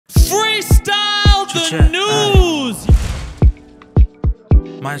Freestyle the news!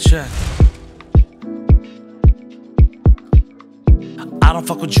 My check. I don't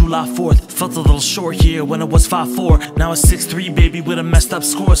fuck with July 4th. Felt a little short here when it was 5'4". Now it's 6'3", baby, with a messed up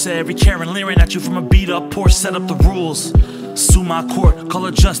score. Say every Karen leering at you from a beat up Porsche. Set up the rules. Sue my court, call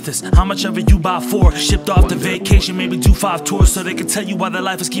it justice. How much ever you buy for? Shipped off to vacation, maybe do 5 tours, so they can tell you why their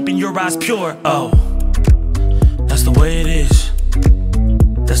life is keeping your eyes pure. Oh, that's the way it is.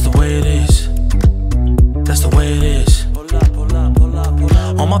 That's the way it is. That's the way it is.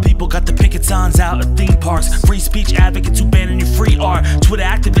 All my people got the picket signs out at theme parks. Free speech advocates who banning your free art. Twitter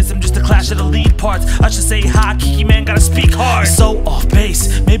activism just a clash of the lead parts. I should say hi, Keke man, gotta speak hard. So off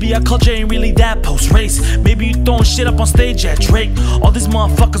base, maybe our culture ain't really that post-race. Maybe you throwing shit up on stage at Drake. All these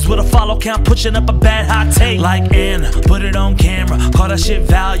motherfuckers with a follow count pushing up a bad hot take. Like Anna, put it on camera, call that shit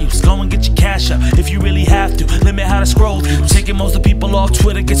values. Go and get your cash up if you really have to. Limit how to scroll through. Taking most of the people off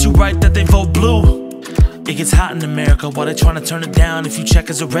Twitter gets you right that they vote blue. It gets hot in America while they're trying to turn it down. If you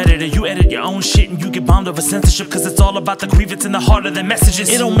check as a Redditor, you edit your own shit and you get bombed over censorship, cause it's all about the grievance in the heart of their messages.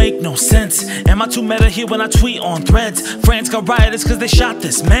 It don't make no sense. Am I too meta here when I tweet on threads? France got rioters cause they shot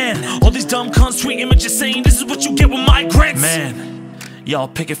this man. All these dumb cunts tweet images saying this is what you get with migrants. Man, y'all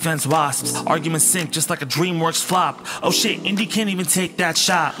picket fence wasps. Arguments sink just like a DreamWorks flop. Oh shit, Indy can't even take that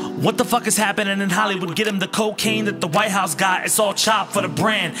shot. What the fuck is happening in Hollywood? Get him the cocaine that the White House got. It's all chopped for the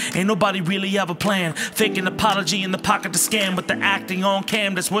brand. Ain't nobody really have a plan. Fake an apology in the pocket to scam, but the acting on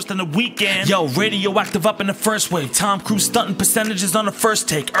cam that's worse than the weekend. Yo, radioactive up in the first wave. Tom Cruise stunting percentages on the first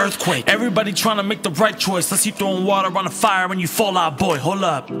take. Earthquake. Everybody trying to make the right choice. Let's see throwing water on a fire when you fall out, boy. Hold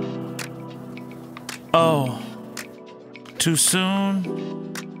up. Oh. Too soon?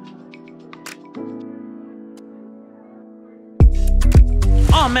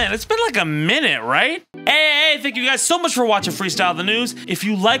 Oh man, it's been like a minute, right? Hey, thank you guys so much for watching Freestyle the News. If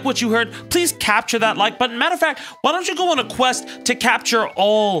you like what you heard, please capture that like button. Matter of fact, why don't you go on a quest to capture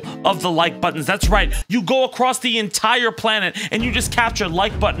all of the like buttons? That's right, you go across the entire planet and you just capture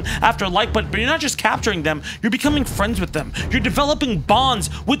like button after like button, but you're not just capturing them, you're becoming friends with them. You're developing bonds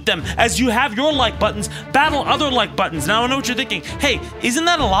with them as you have your like buttons battle other like buttons. Now I know what you're thinking, hey, isn't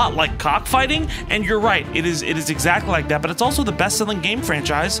that a lot like cockfighting? And you're right, it is exactly like that, but it's also the best-selling game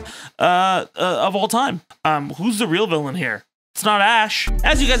franchise of all time. Who's the real villain here? It's not Ash.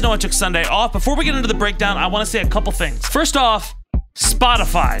 As you guys know, I took Sunday off. Before we get into the breakdown, I want to say a couple things. First off,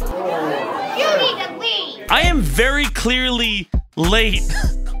 Spotify. You need to leave. I am very clearly late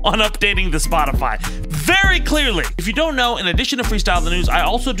on updating the Spotify. Very clearly. If you don't know, in addition to Freestyle the News, I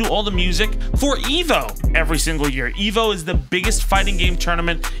also do all the music for EVO every single year. EVO is the biggest fighting game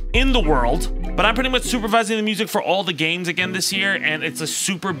tournament in the world, but I'm pretty much supervising the music for all the games again this year, and it's a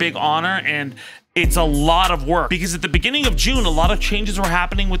super big honor, and it's a lot of work because at the beginning of June, a lot of changes were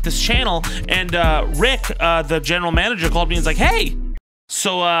happening with this channel, and Rick, the general manager, called me and was like, hey,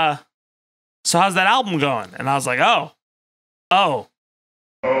 so how's that album going? And I was like, oh.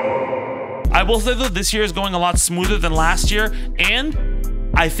 I will say though, this year is going a lot smoother than last year,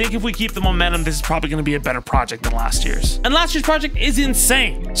 and I think if we keep the momentum, this is probably going to be a better project than last year's. And last year's project is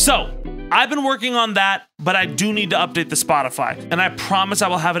insane. So I've been working on that, but I do need to update the Spotify. And I promise I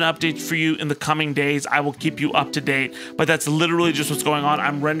will have an update for you in the coming days. I will keep you up to date, but that's literally just what's going on.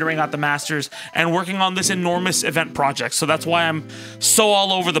 I'm rendering out the masters and working on this enormous event project. So that's why I'm so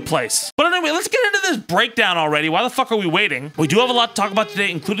all over the place. But anyway, let's get into this breakdown already. Why the fuck are we waiting? We do have a lot to talk about today,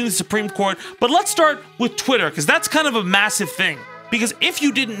 including the Supreme Court, but let's start with Twitter, because that's kind of a massive thing. Because if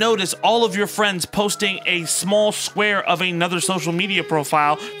you didn't notice all of your friends posting a small square of another social media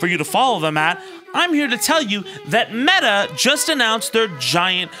profile for you to follow them at, I'm here to tell you that Meta just announced their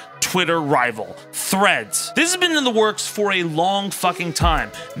giant Twitter rival, Threads. This has been in the works for a long fucking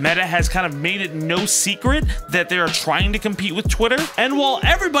time. Meta has kind of made it no secret that they are trying to compete with Twitter. And while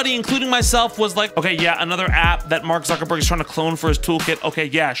everybody, including myself, was like, okay, yeah, another app that Mark Zuckerberg is trying to clone for his toolkit. Okay,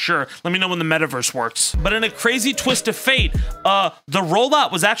 yeah, sure. Let me know when the metaverse works. But in a crazy twist of fate, the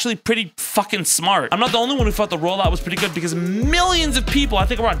rollout was actually pretty fucking smart. I'm not the only one who thought the rollout was pretty good because millions of people, I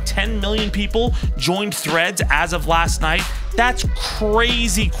think around 10 million people, joined Threads as of last night. That's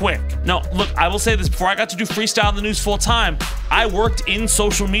crazy quick. Now, look, I will say this, before I got to do Freestyle the News full time, I worked in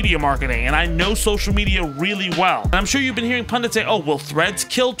social media marketing and I know social media really well. And I'm sure you've been hearing pundits say, oh, will Threads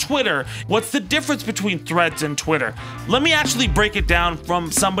kill Twitter? What's the difference between Threads and Twitter? Let me actually break it down from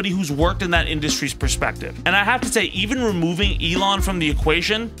somebody who's worked in that industry's perspective. And I have to say, even removing Elon from the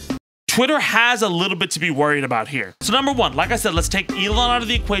equation, Twitter has a little bit to be worried about here. So number one, like I said, let's take Elon out of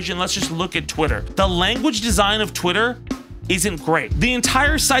the equation. Let's just look at Twitter. The language design of Twitter isn't great. The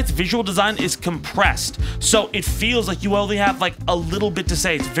entire site's visual design is compressed, so it feels like you only have like a little bit to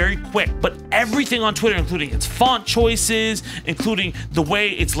say. It's very quick, but everything on Twitter, including its font choices, including the way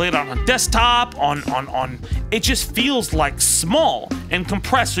it's laid out on desktop, it just feels like small and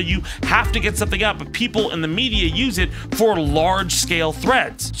compressed, so you have to get something out, but people in the media use it for large scale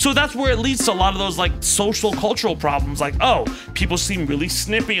threads. So that's where it leads to a lot of those like social cultural problems, like, oh, people seem really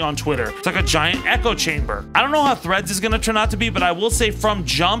snippy on Twitter. It's like a giant echo chamber. I don't know how threads is gonna turn out to be, but I will say from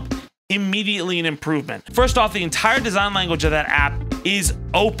jump, immediately an improvement. First off, the entire design language of that app is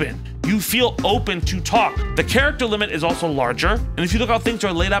open. You feel open to talk. The character limit is also larger. And if you look how things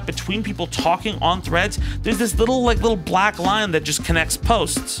are laid out between people talking on threads, there's this little black line that just connects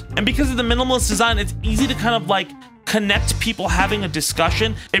posts. And because of the minimalist design, it's easy to kind of like connect people having a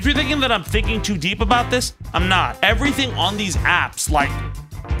discussion. If you're thinking that I'm thinking too deep about this, I'm not. Everything on these apps like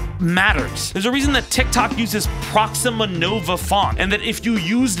matters. There's a reason that TikTok uses Proxima Nova font, and that if you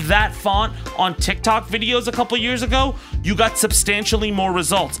used that font on TikTok videos a couple years ago, you got substantially more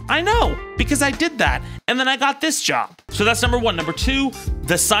results. I know, because I did that, and then I got this job. So that's number one. Number two,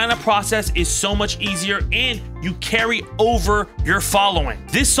 the sign-up process is so much easier, and you carry over your following.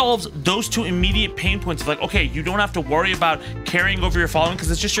 This solves those two immediate pain points of like, okay, you don't have to worry about carrying over your following because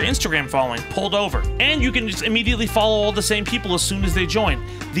it's just your Instagram following pulled over. And you can just immediately follow all the same people as soon as they join.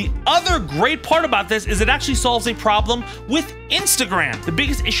 The other great part about this is it actually solves a problem with Instagram. The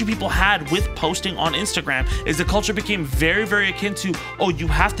biggest issue people had with posting on Instagram is the culture became very, very akin to, oh, you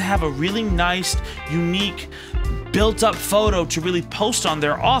have to have a really nice, unique, built-up photo to really post on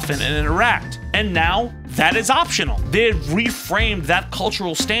there often and interact. And now that is optional. They had reframed that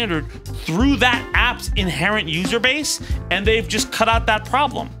cultural standard through that app's inherent user base, and they've just cut out that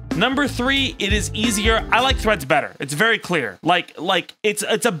problem. Number three, it is easier. I like Threads better. It's very clear. Like it's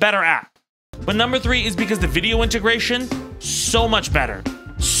a better app. But number three is because the video integration, so much better.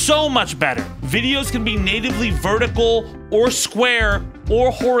 So much better. Videos can be natively vertical or square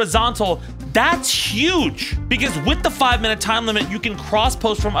or horizontal. That's huge, because with the 5-minute time limit, you can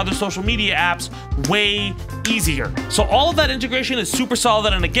cross-post from other social media apps way easier. So all of that integration is super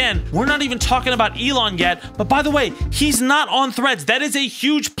solid, and again, we're not even talking about Elon yet, but by the way, he's not on Threads. That is a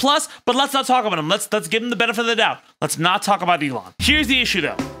huge plus, but let's not talk about him. Let's give him the benefit of the doubt. Let's not talk about Elon. Here's the issue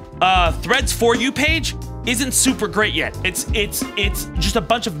though. Threads For You page isn't super great yet. It's just a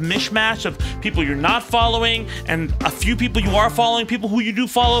bunch of mishmash of people you're not following and a few people you are following. People who you do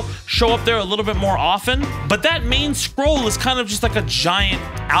follow show up there a little bit more often. But that main scroll is kind of just like a giant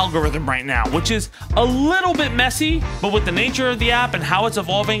algorithm right now, which is a little bit messy, but with the nature of the app and how it's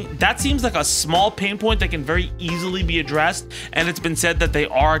evolving, that seems like a small pain point that can very easily be addressed. And it's been said that they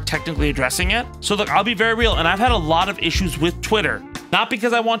are technically addressing it. So look, I'll be very real, and I've had a lot of issues with Twitter. Not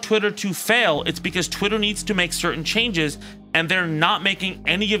because I want Twitter to fail, it's because Twitter needs to make certain changes, and they're not making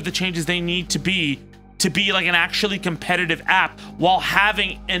any of the changes they need to be like an actually competitive app while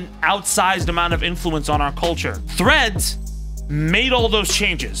having an outsized amount of influence on our culture. Threads made all those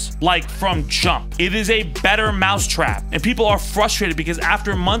changes, like from jump. It is a better mousetrap, and people are frustrated because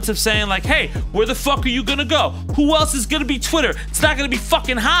after months of saying like, hey, where the fuck are you gonna go? Who else is gonna be Twitter? It's not gonna be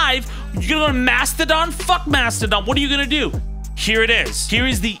fucking Hive. You're gonna go to Mastodon? Fuck Mastodon. What are you gonna do? Here it is. Here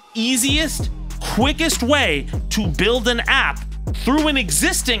is the easiest, quickest way to build an app through an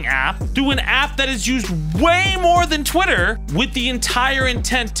existing app, through an app that is used way more than Twitter, with the entire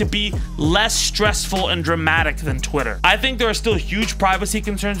intent to be less stressful and dramatic than Twitter. I think there are still huge privacy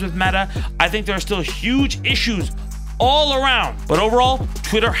concerns with Meta. I think there are still huge issues all around. But overall,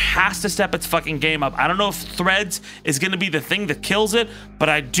 Twitter has to step its fucking game up. I don't know if Threads is gonna be the thing that kills it, but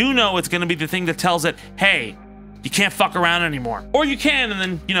I do know it's gonna be the thing that tells it, hey, you can't fuck around anymore. Or you can, and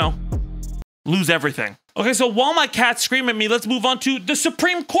then, you know, lose everything. Okay, so while my cats scream at me, let's move on to the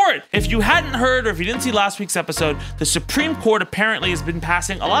Supreme Court. If you hadn't heard, or if you didn't see last week's episode, the Supreme Court apparently has been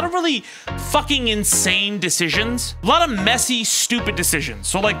passing a lot of really fucking insane decisions. A lot of messy, stupid decisions.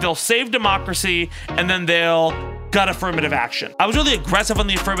 So like they'll save democracy, and then they'll gut affirmative action. I was really aggressive on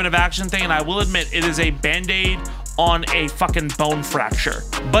the affirmative action thing, and I will admit it is a band-aid on a fucking bone fracture.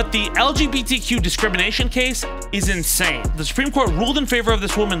 But the LGBTQ discrimination case is insane. The Supreme Court ruled in favor of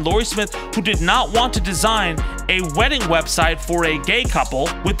this woman, Lori Smith, who did not want to design a wedding website for a gay couple,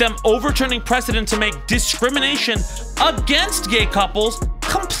 with them overturning precedent to make discrimination against gay couples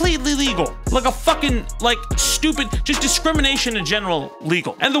completely legal. Like a fucking, like, stupid, just discrimination in general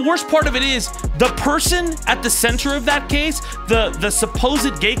legal. And the worst part of it is, the person at the center of that case, the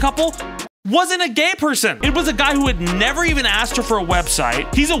supposed gay couple, wasn't a gay person. It was a guy who had never even asked her for a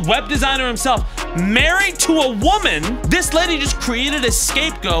website. He's a web designer himself, married to a woman. This lady just created a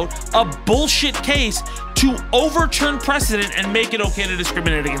scapegoat, a bullshit case, to overturn precedent and make it okay to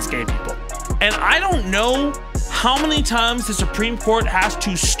discriminate against gay people. And I don't know how many times the Supreme Court has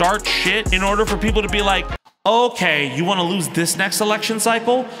to start shit in order for people to be like, okay, you want to lose this next election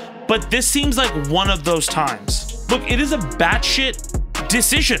cycle? But this seems like one of those times. Look, it is a batshit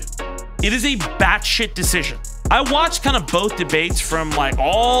decision. It is a batshit decision. I watched kind of both debates from like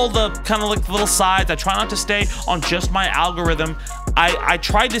all the kind of like little sides. I try not to stay on just my algorithm. I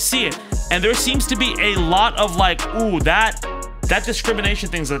tried to see it, and there seems to be a lot of like, ooh, that discrimination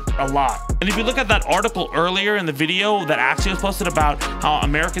thing's a lot. And if you look at that article earlier in the video that actually was posted about how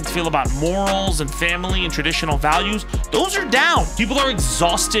Americans feel about morals and family and traditional values, those are down. People are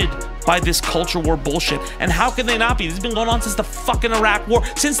exhausted by this culture war bullshit. And how can they not be? This has been going on since the fucking Iraq war,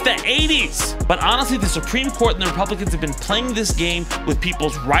 since the 80s. But honestly, the Supreme Court and the Republicans have been playing this game with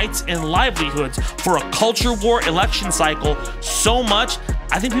people's rights and livelihoods for a culture war election cycle so much,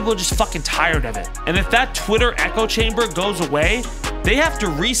 I think people are just fucking tired of it. And if that Twitter echo chamber goes away, they have to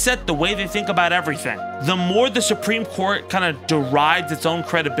reset the way they think about everything. The more the Supreme Court kind of derides its own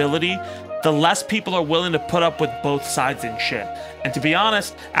credibility, the less people are willing to put up with both sides and shit. And to be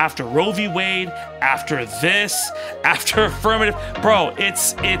honest, after Roe v. Wade, after this, after affirmative, bro,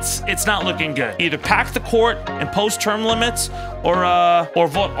 it's not looking good. Either pack the court and post term limits, or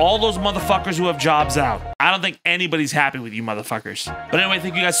vote all those motherfuckers who have jobs out. I don't think anybody's happy with you motherfuckers. But anyway,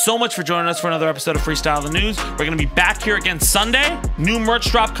 thank you guys so much for joining us for another episode of Freestyle the News. We're gonna be back here again Sunday. New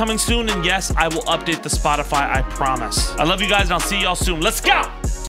merch drop coming soon, and yes, I will update the Spotify, I promise. I love you guys, and I'll see y'all soon. Let's go!